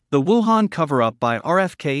The Wuhan Cover-Up by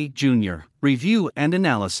RFK Jr., Review and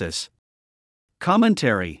Analysis.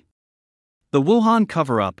 Commentary. The Wuhan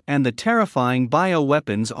Cover-Up and the Terrifying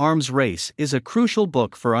Bioweapons Arms Race is a crucial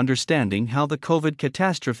book for understanding how the COVID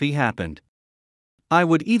catastrophe happened. I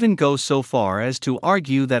would even go so far as to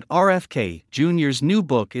argue that RFK Jr.'s new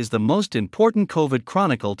book is the most important COVID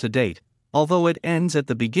chronicle to date, although it ends at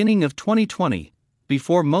the beginning of 2020,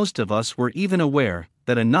 before most of us were even aware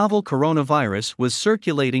that a novel coronavirus was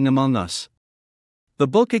circulating among us. The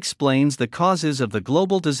book explains the causes of the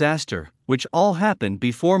global disaster, which all happened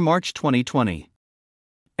before March 2020.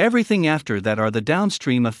 Everything after that are the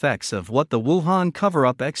downstream effects of what the Wuhan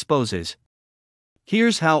cover-up exposes.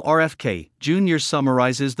 Here's how RFK Jr.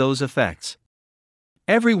 summarizes those effects.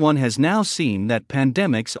 Everyone has now seen that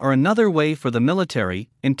pandemics are another way for the military,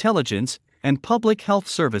 intelligence, and public health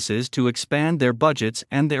services to expand their budgets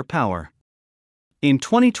and their power. In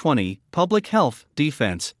 2020, public health,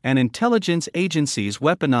 defense, and intelligence agencies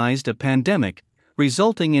weaponized a pandemic,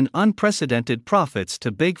 resulting in unprecedented profits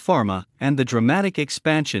to Big Pharma and the dramatic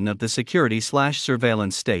expansion of the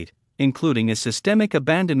security/surveillance state, including a systemic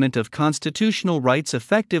abandonment of constitutional rights,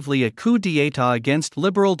 effectively a coup d'état against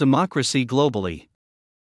liberal democracy globally.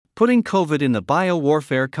 Putting COVID in the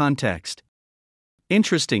biowarfare context.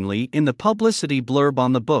 Interestingly, in the publicity blurb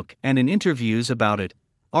on the book and in interviews about it,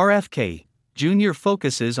 RFK Jr.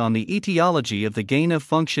 focuses on the etiology of the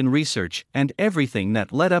gain-of-function research and everything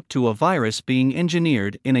that led up to a virus being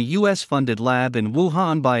engineered in a US-funded lab in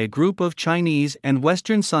Wuhan by a group of Chinese and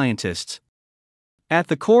Western scientists. At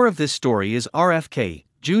the core of this story is RFK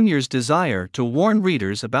Jr.'s desire to warn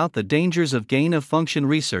readers about the dangers of gain-of-function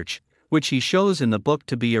research, which he shows in the book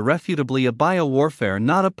to be irrefutably a biowarfare,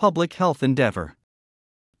 not a public health endeavor.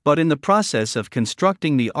 But in the process of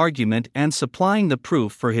constructing the argument and supplying the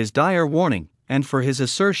proof for his dire warning, and for his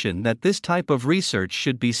assertion that this type of research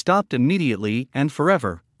should be stopped immediately and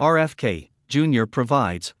forever, RFK Jr.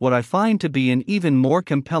 provides what I find to be an even more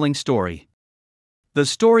compelling story. The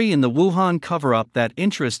story in the Wuhan cover-up that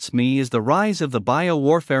interests me is the rise of the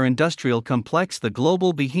biowarfare industrial complex, the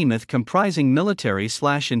global behemoth comprising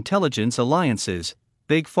military/intelligence alliances,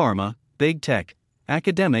 big pharma, big tech,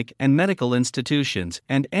 academic and medical institutions,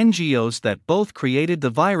 and NGOs that both created the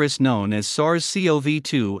virus known as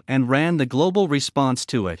SARS-CoV-2 and ran the global response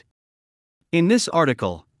to it. In this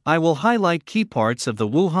article, I will highlight key parts of the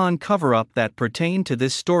Wuhan cover-up that pertain to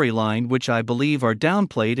this storyline, which I believe are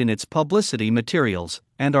downplayed in its publicity materials,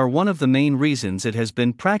 and are one of the main reasons it has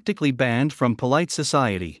been practically banned from polite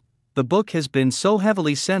society. The book has been so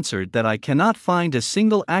heavily censored that I cannot find a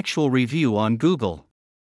single actual review on Google.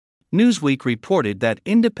 Newsweek reported that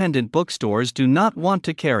independent bookstores do not want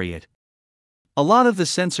to carry it. A lot of the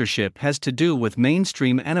censorship has to do with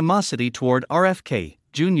mainstream animosity toward RFK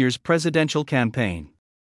Jr.'s presidential campaign.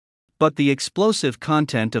 But the explosive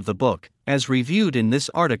content of the book, as reviewed in this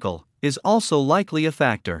article, is also likely a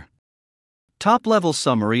factor. Top-level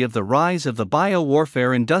summary of the rise of the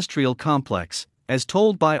biowarfare industrial complex, as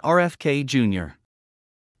told by RFK Jr.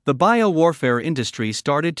 The biowarfare industry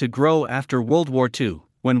started to grow after World War II,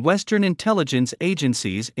 when Western intelligence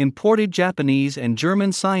agencies imported Japanese and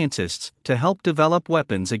German scientists to help develop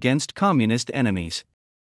weapons against communist enemies.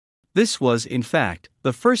 This was, in fact,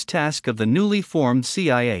 the first task of the newly formed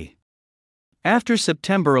CIA. After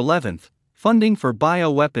September 11, funding for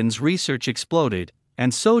bioweapons research exploded,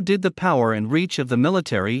 and so did the power and reach of the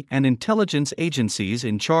military and intelligence agencies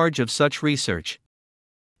in charge of such research.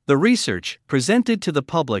 The research, presented to the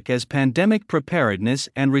public as pandemic preparedness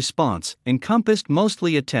and response, encompassed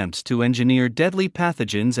mostly attempts to engineer deadly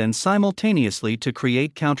pathogens and simultaneously to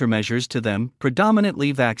create countermeasures to them,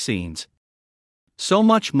 predominantly vaccines. So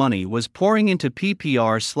much money was pouring into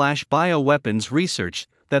PPR/bioweapons research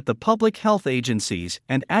that the public health agencies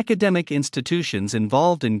and academic institutions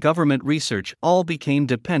involved in government research all became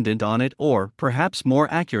dependent on it, or, perhaps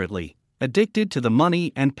more accurately, addicted to the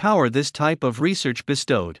money and power this type of research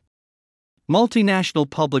bestowed. Multinational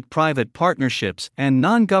public-private partnerships and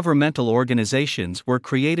non-governmental organizations were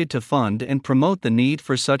created to fund and promote the need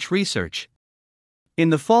for such research.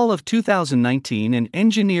 In the fall of 2019, an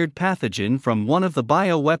engineered pathogen from one of the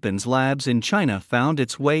bioweapons labs in China found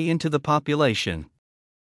its way into the population.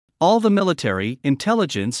 All the military,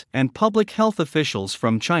 intelligence, and public health officials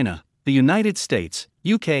from China, the United States,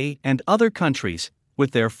 UK, and other countries,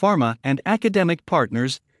 with their pharma and academic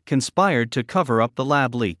partners, conspired to cover up the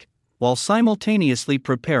lab leak, while simultaneously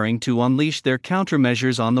preparing to unleash their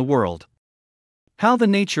countermeasures on the world. How the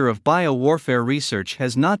nature of biowarfare research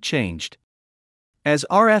has not changed. As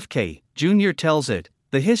RFK Jr. tells it,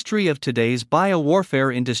 the history of today's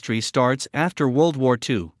biowarfare industry starts after World War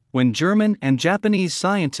II, when German and Japanese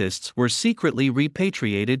scientists were secretly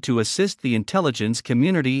repatriated to assist the intelligence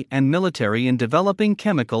community and military in developing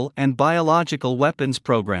chemical and biological weapons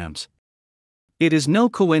programs. It is no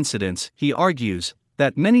coincidence, he argues,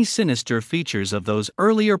 that many sinister features of those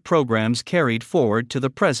earlier programs carried forward to the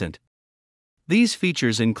present. These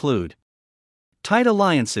features include tight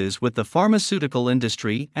alliances with the pharmaceutical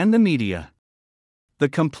industry and the media, the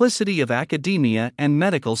complicity of academia and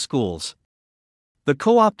medical schools, the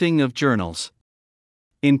co-opting of journals,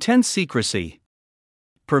 intense secrecy,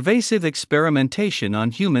 pervasive experimentation on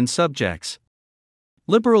human subjects,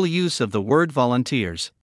 liberal use of the word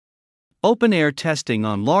volunteers, open-air testing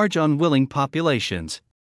on large unwilling populations,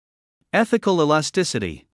 ethical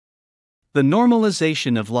elasticity, the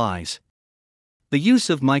normalization of lies, the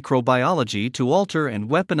use of microbiology to alter and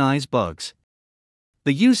weaponize bugs,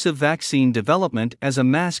 the use of vaccine development as a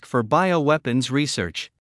mask for bioweapons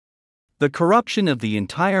research, the corruption of the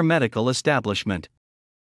entire medical establishment.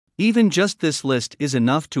 Even just this list is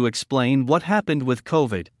enough to explain what happened with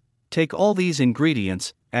COVID. Take all these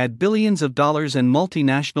ingredients, add billions of dollars in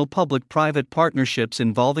multinational public-private partnerships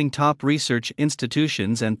involving top research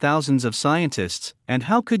institutions and thousands of scientists, and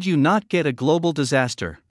how could you not get a global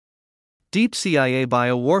disaster? Deep CIA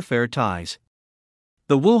biowarfare ties.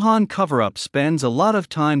 The Wuhan cover-up spends a lot of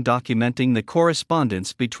time documenting the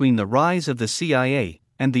correspondence between the rise of the CIA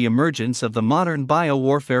and the emergence of the modern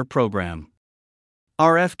biowarfare program.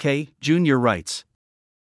 RFK Jr. writes,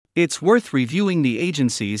 "It's worth reviewing the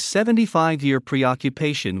agency's 75-year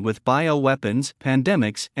preoccupation with bioweapons,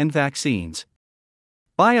 pandemics, and vaccines.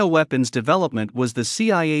 Bioweapons development was the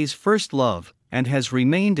CIA's first love, and has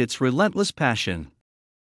remained its relentless passion.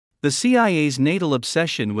 The CIA's natal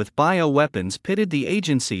obsession with bioweapons pitted the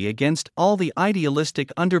agency against all the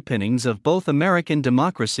idealistic underpinnings of both American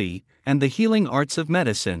democracy and the healing arts of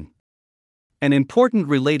medicine." An important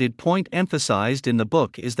related point emphasized in the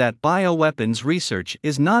book is that bioweapons research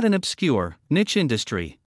is not an obscure, niche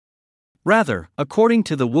industry. Rather, according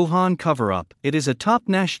to the Wuhan cover-up, it is a top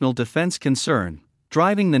national defense concern,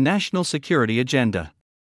 driving the national security agenda.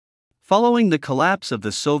 Following the collapse of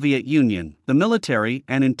the Soviet Union, the military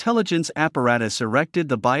and intelligence apparatus erected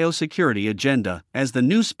the biosecurity agenda as the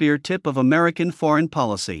new spear tip of American foreign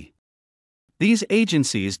policy. These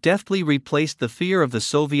agencies deftly replaced the fear of the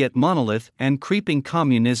Soviet monolith and creeping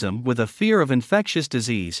communism with a fear of infectious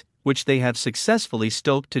disease, which they have successfully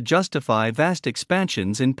stoked to justify vast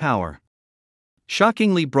expansions in power.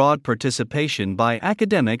 Shockingly broad participation by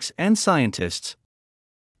academics and scientists.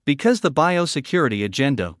 Because the biosecurity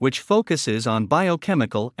agenda, which focuses on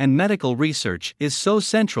biochemical and medical research, is so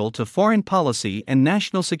central to foreign policy and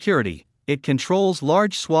national security, it controls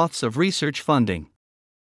large swaths of research funding.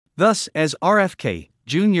 Thus, as RFK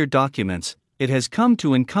Jr. documents, it has come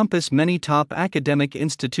to encompass many top academic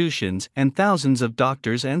institutions and thousands of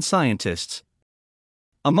doctors and scientists.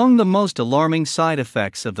 Among the most alarming side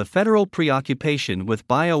effects of the federal preoccupation with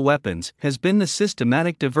bioweapons has been the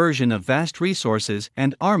systematic diversion of vast resources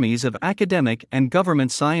and armies of academic and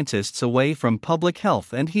government scientists away from public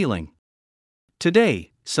health and healing.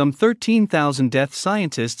 Today, some 13,000 deaf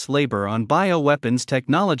scientists labor on bioweapons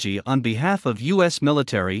technology on behalf of U.S.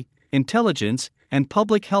 military, intelligence, and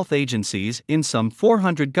public health agencies in some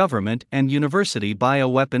 400 government and university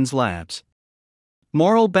bioweapons labs.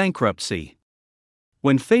 Moral bankruptcy.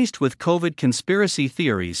 When faced with COVID conspiracy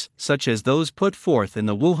theories, such as those put forth in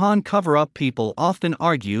the Wuhan cover-up, people often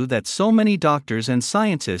argue that so many doctors and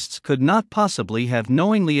scientists could not possibly have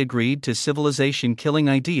knowingly agreed to civilization-killing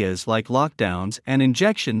ideas like lockdowns and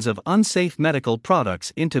injections of unsafe medical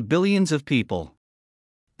products into billions of people.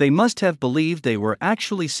 They must have believed they were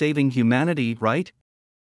actually saving humanity, right?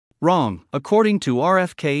 Wrong, according to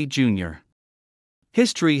RFK Jr.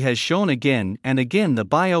 History has shown again and again the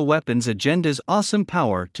bioweapons agenda's awesome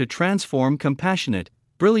power to transform compassionate,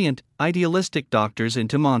 brilliant, idealistic doctors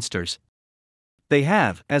into monsters. They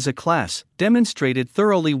have, as a class, demonstrated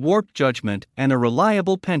thoroughly warped judgment and a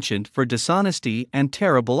reliable penchant for dishonesty and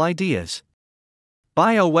terrible ideas.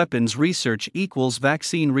 Bioweapons research equals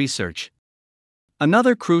vaccine research.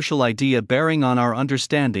 Another crucial idea bearing on our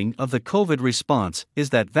understanding of the COVID response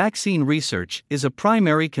is that vaccine research is a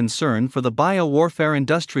primary concern for the biowarfare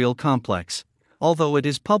industrial complex, although it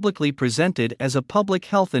is publicly presented as a public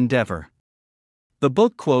health endeavor. The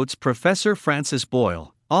book quotes Professor Francis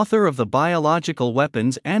Boyle, author of the Biological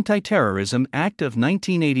Weapons Anti-Terrorism Act of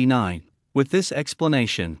 1989, with this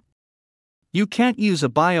explanation. You can't use a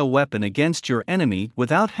bioweapon against your enemy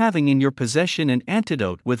without having in your possession an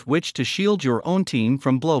antidote with which to shield your own team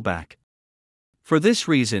from blowback. For this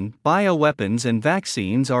reason, bioweapons and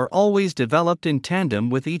vaccines are always developed in tandem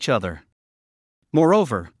with each other.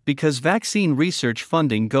 Moreover, because vaccine research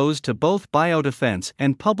funding goes to both biodefense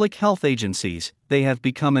and public health agencies, they have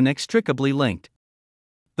become inextricably linked.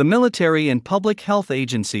 The military and public health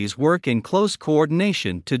agencies work in close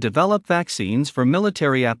coordination to develop vaccines for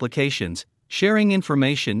military applications, sharing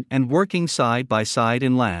information and working side by side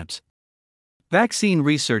in labs. Vaccine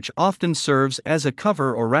research often serves as a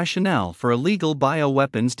cover or rationale for illegal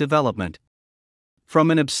bioweapons development. From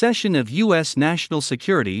an obsession of U.S. national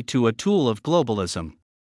security to a tool of globalism.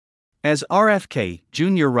 As RFK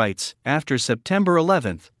Jr. writes, after September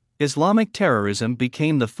 11, Islamic terrorism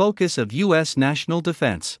became the focus of U.S. national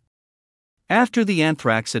defense. After the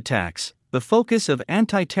anthrax attacks, the focus of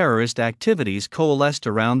anti-terrorist activities coalesced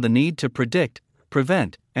around the need to predict,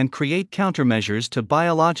 prevent, and create countermeasures to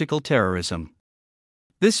biological terrorism.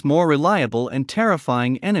 This more reliable and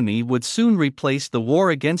terrifying enemy would soon replace the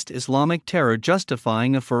war against Islamic terror,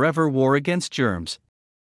 justifying a forever war against germs.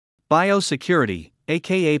 Biosecurity,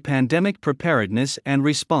 aka pandemic preparedness and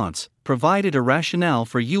response, provided a rationale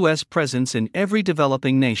for U.S. presence in every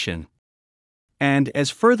developing nation. And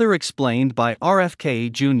as further explained by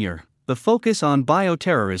RFK Jr., the focus on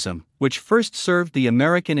bioterrorism, which first served the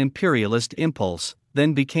American imperialist impulse,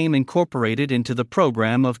 then became incorporated into the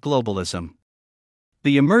program of globalism.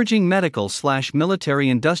 The emerging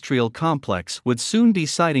medical/military-industrial complex would soon be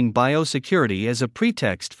citing biosecurity as a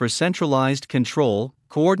pretext for centralized control,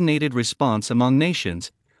 coordinated response among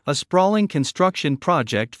nations, a sprawling construction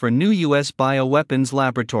project for new U.S. bioweapons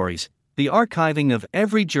laboratories, the archiving of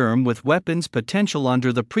every germ with weapons potential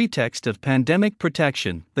under the pretext of pandemic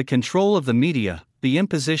protection, the control of the media, the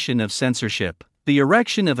imposition of censorship. The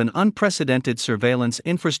erection of an unprecedented surveillance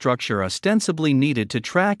infrastructure ostensibly needed to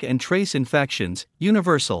track and trace infections,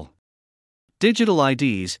 universal digital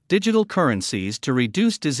IDs, digital currencies to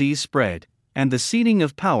reduce disease spread, and the ceding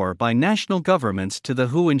of power by national governments to the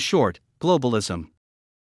WHO. In short, globalism.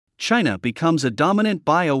 China becomes a dominant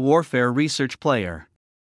biowarfare research player.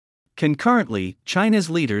 Concurrently, China's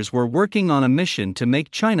leaders were working on a mission to make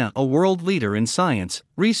China a world leader in science,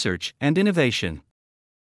 research, and innovation.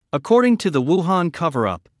 According to the Wuhan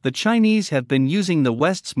cover-up, the Chinese have been using the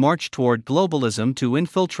West's march toward globalism to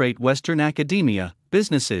infiltrate Western academia,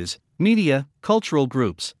 businesses, media, cultural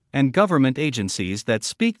groups, and government agencies that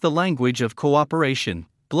speak the language of cooperation,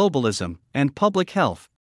 globalism, and public health.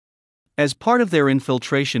 As part of their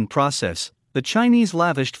infiltration process, the Chinese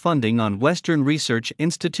lavished funding on Western research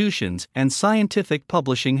institutions and scientific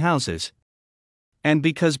publishing houses. And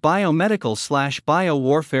because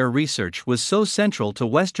biomedical/biowarfare research was so central to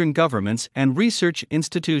Western governments and research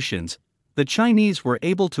institutions, the Chinese were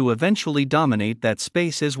able to eventually dominate that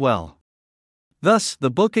space as well. Thus,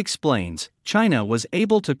 the book explains, China was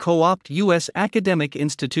able to co-opt U.S. academic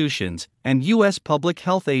institutions and U.S. public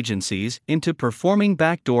health agencies into performing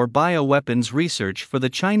backdoor bioweapons research for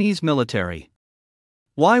the Chinese military.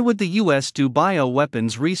 Why would the U.S. do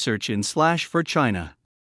bioweapons research in/for China?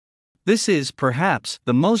 This is, perhaps,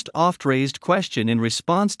 the most oft-raised question in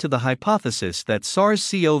response to the hypothesis that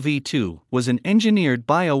SARS-CoV-2 was an engineered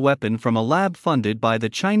bioweapon from a lab funded by the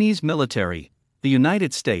Chinese military, the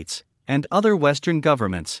United States, and other Western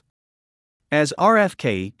governments. As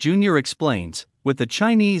RFK Jr. explains, with the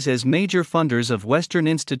Chinese as major funders of Western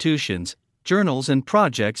institutions, journals and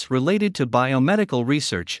projects related to biomedical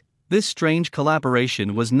research, this strange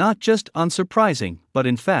collaboration was not just unsurprising, but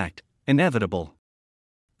in fact, inevitable.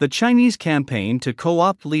 The Chinese campaign to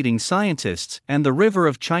co-opt leading scientists and the river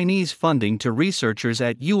of Chinese funding to researchers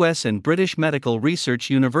at U.S. and British medical research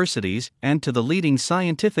universities and to the leading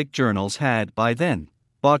scientific journals had, by then,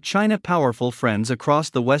 bought China powerful friends across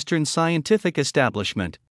the Western scientific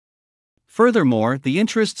establishment. Furthermore, the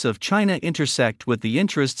interests of China intersect with the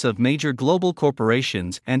interests of major global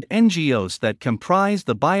corporations and NGOs that comprise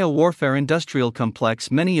the biowarfare industrial complex,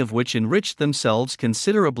 many of which enriched themselves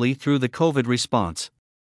considerably through the COVID response.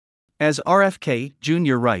 As RFK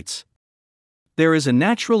Jr. writes, there is a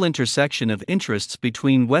natural intersection of interests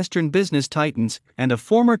between Western business titans and a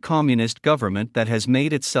former communist government that has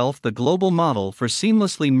made itself the global model for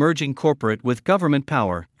seamlessly merging corporate with government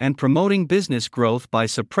power and promoting business growth by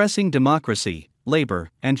suppressing democracy, labor,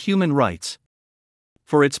 and human rights.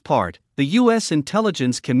 For its part, the U.S.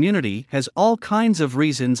 intelligence community has all kinds of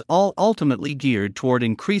reasons, all ultimately geared toward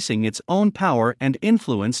increasing its own power and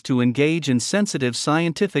influence to engage in sensitive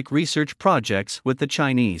scientific research projects with the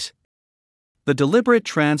Chinese. The deliberate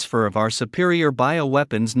transfer of our superior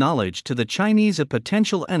bioweapons knowledge to the Chinese, a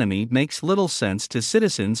potential enemy, makes little sense to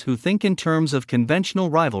citizens who think in terms of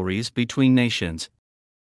conventional rivalries between nations.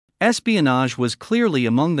 Espionage was clearly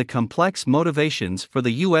among the complex motivations for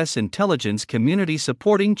the U.S. intelligence community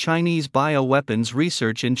supporting Chinese bioweapons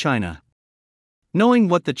research in China. Knowing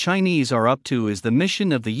what the Chinese are up to is the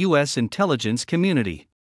mission of the U.S. intelligence community.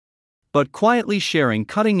 But quietly sharing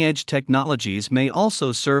cutting-edge technologies may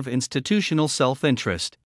also serve institutional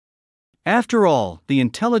self-interest. After all, the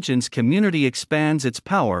intelligence community expands its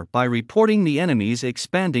power by reporting the enemy's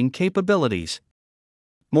expanding capabilities.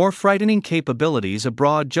 More frightening capabilities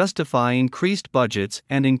abroad justify increased budgets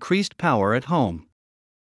and increased power at home.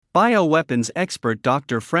 Bioweapons expert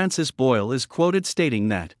Dr. Francis Boyle is quoted stating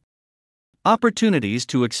that opportunities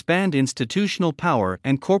to expand institutional power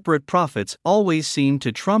and corporate profits always seem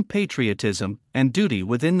to trump patriotism and duty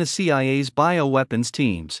within the CIA's bioweapons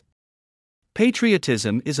teams.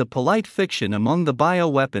 Patriotism is a polite fiction among the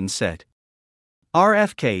bioweapons set.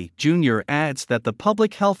 RFK Jr. adds that the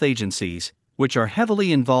public health agencies, which are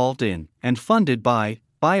heavily involved in and funded by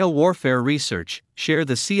biowarfare research, share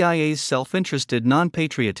the CIA's self-interested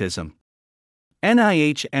non-patriotism.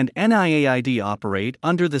 NIH and NIAID operate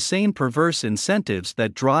under the same perverse incentives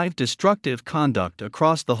that drive destructive conduct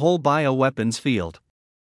across the whole bioweapons field.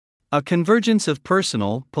 A convergence of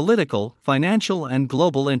personal, political, financial, and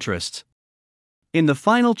global interests. In the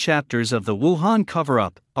final chapters of the Wuhan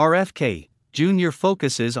cover-up, RFK Jr.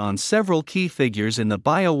 focuses on several key figures in the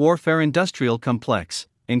biowarfare industrial complex,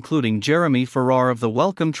 including Jeremy Farrar of the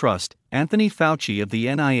Wellcome Trust, Anthony Fauci of the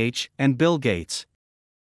NIH, and Bill Gates.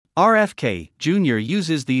 RFK Jr.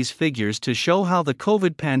 uses these figures to show how the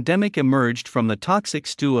COVID pandemic emerged from the toxic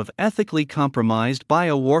stew of ethically compromised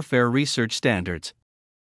biowarfare research standards.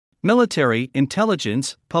 Military,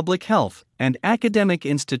 intelligence, public health, and academic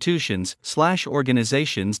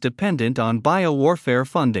institutions/organizations dependent on biowarfare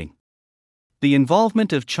funding. The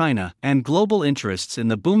involvement of China and global interests in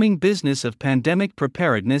the booming business of pandemic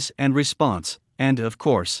preparedness and response, and, of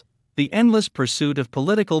course, the endless pursuit of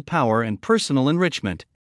political power and personal enrichment.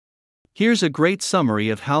 Here's a great summary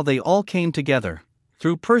of how they all came together,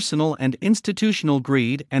 through personal and institutional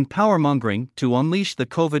greed and powermongering to unleash the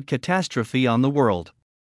COVID catastrophe on the world.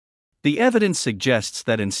 The evidence suggests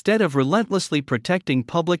that instead of relentlessly protecting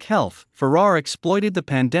public health, Farrar exploited the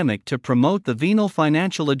pandemic to promote the venal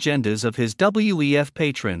financial agendas of his WEF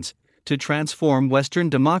patrons, to transform Western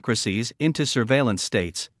democracies into surveillance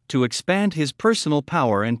states, to expand his personal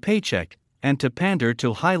power and paycheck, and to pander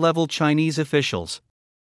to high-level Chinese officials.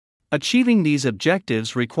 Achieving these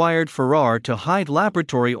objectives required Farrar to hide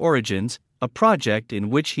laboratory origins, a project in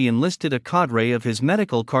which he enlisted a cadre of his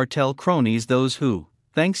medical cartel cronies, those who,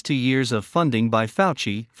 thanks to years of funding by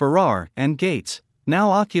Fauci, Farrar, and Gates,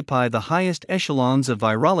 now occupy the highest echelons of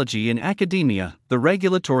virology in academia, the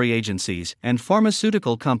regulatory agencies, and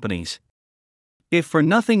pharmaceutical companies. If for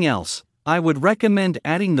nothing else, I would recommend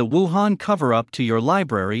adding the Wuhan cover-up to your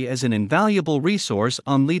library as an invaluable resource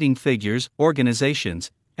on leading figures,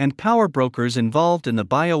 organizations, and power brokers involved in the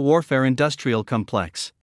biowarfare industrial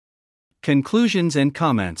complex. Conclusions and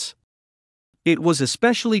comments. It was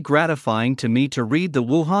especially gratifying to me to read the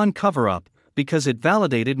Wuhan cover-up because it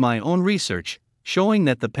validated my own research, showing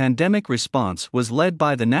that the pandemic response was led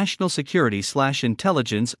by the national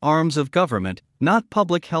security/intelligence arms of government, not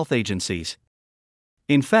public health agencies.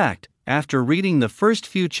 In fact, after reading the first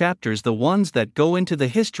few chapters, the ones that go into the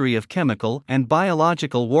history of chemical and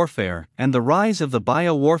biological warfare and the rise of the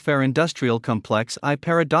biowarfare industrial complex, I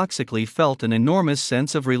paradoxically felt an enormous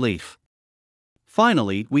sense of relief.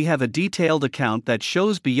 Finally, we have a detailed account that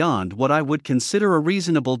shows beyond what I would consider a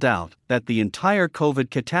reasonable doubt that the entire COVID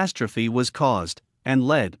catastrophe was caused and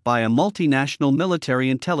led by a multinational military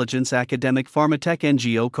intelligence academic pharmatech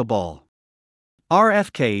NGO cabal.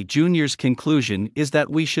 RFK Jr.'s conclusion is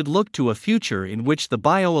that we should look to a future in which the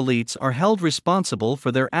bio-elites are held responsible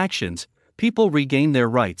for their actions, people regain their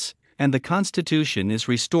rights, and the Constitution is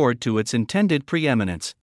restored to its intended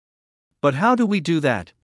preeminence. But how do we do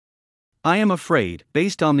that? I am afraid,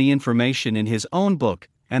 based on the information in his own book,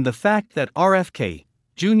 and the fact that RFK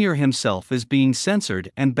Jr. himself is being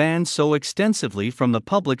censored and banned so extensively from the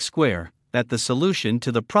public square, that the solution to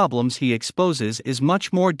the problems he exposes is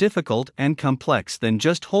much more difficult and complex than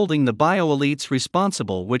just holding the bio-elites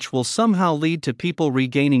responsible, which will somehow lead to people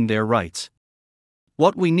regaining their rights.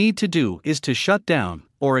 What we need to do is to shut down,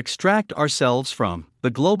 or extract ourselves from, the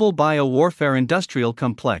global biowarfare industrial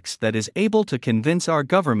complex that is able to convince our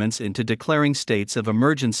governments into declaring states of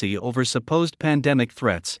emergency over supposed pandemic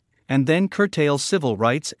threats, and then curtail civil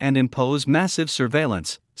rights and impose massive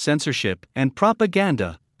surveillance, censorship, and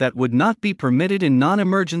propaganda that would not be permitted in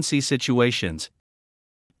non-emergency situations.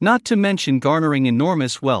 Not to mention garnering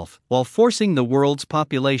enormous wealth while forcing the world's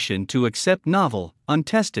population to accept novel,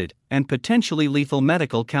 untested, and potentially lethal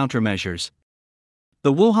medical countermeasures.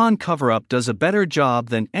 The Wuhan cover-up does a better job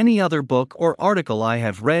than any other book or article I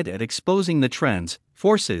have read at exposing the trends,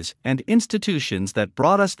 forces, and institutions that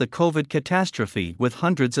brought us the COVID catastrophe with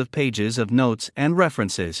hundreds of pages of notes and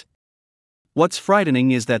references. What's frightening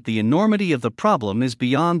is that the enormity of the problem is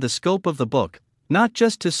beyond the scope of the book, not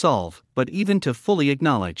just to solve, but even to fully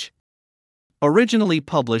acknowledge. Originally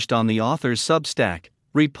published on the author's Substack,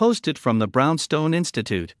 reposted from the Brownstone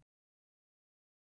Institute.